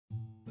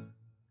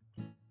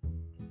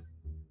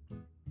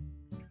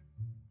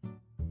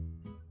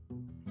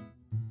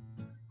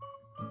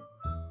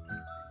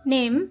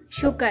Name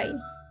Hsu Kai.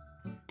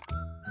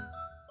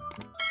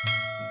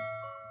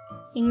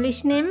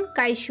 English name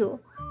Kaishu.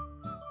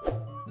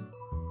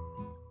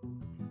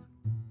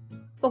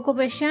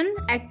 Occupation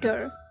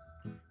actor.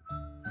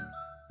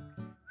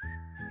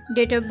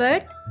 Date of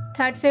birth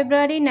 3rd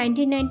February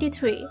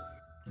 1993.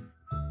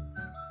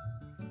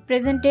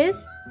 Present age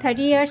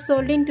 30 years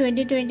old in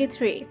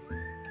 2023.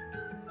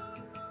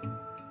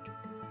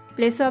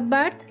 Place of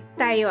birth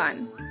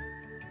Taiwan.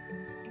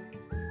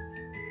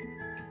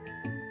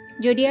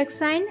 Zodiac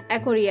sign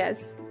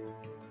Aquarius.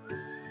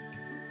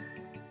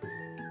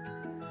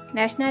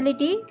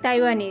 Nationality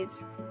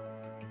Taiwanese.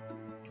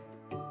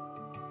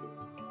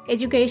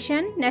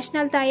 Education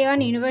National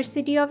Taiwan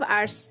University of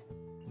Arts.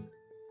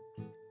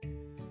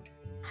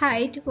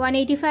 Height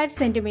 185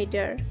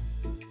 cm.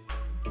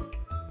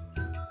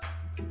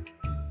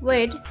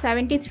 Weight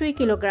 73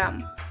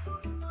 kg.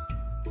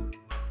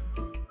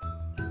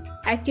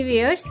 Active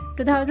years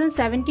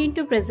 2017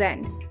 to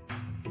present.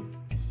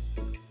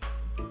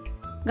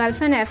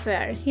 Girlfriend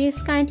affair. He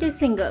is currently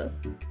single.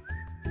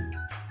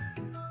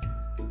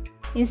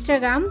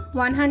 Instagram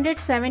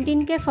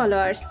 117k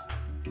followers.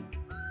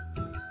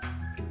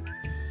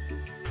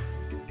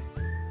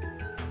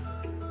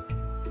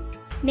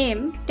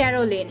 Name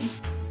Taro Lin.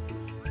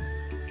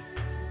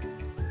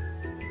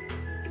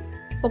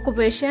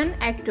 Occupation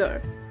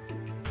actor.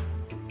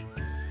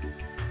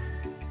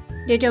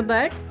 Date of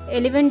birth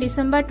 11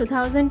 December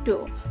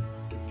 2002.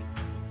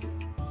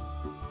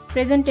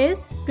 Present age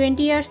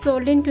 20 years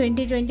old in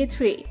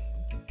 2023.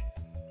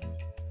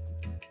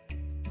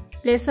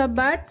 Place of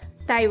birth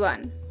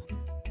Taiwan.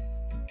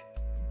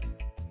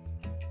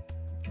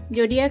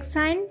 Zodiac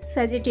sign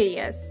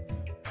Sagittarius.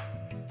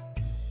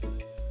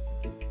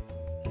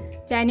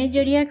 Chinese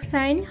zodiac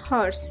sign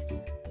Horse.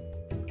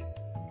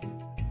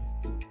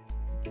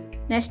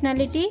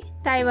 Nationality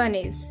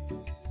Taiwanese.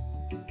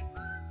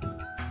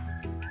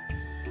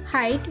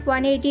 Height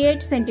 188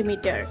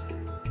 cm.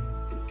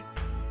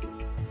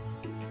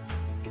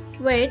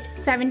 Weight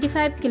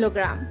 75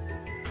 kg.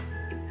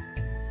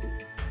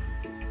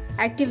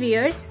 Active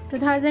years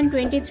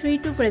 2023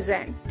 to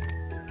present.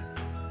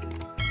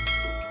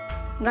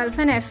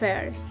 Girlfriend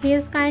affair. He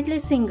is currently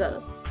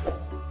single.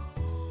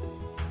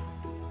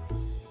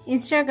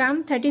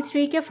 Instagram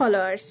 33k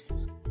followers.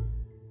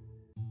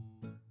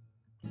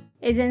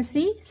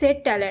 Agency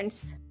Set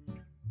Talents.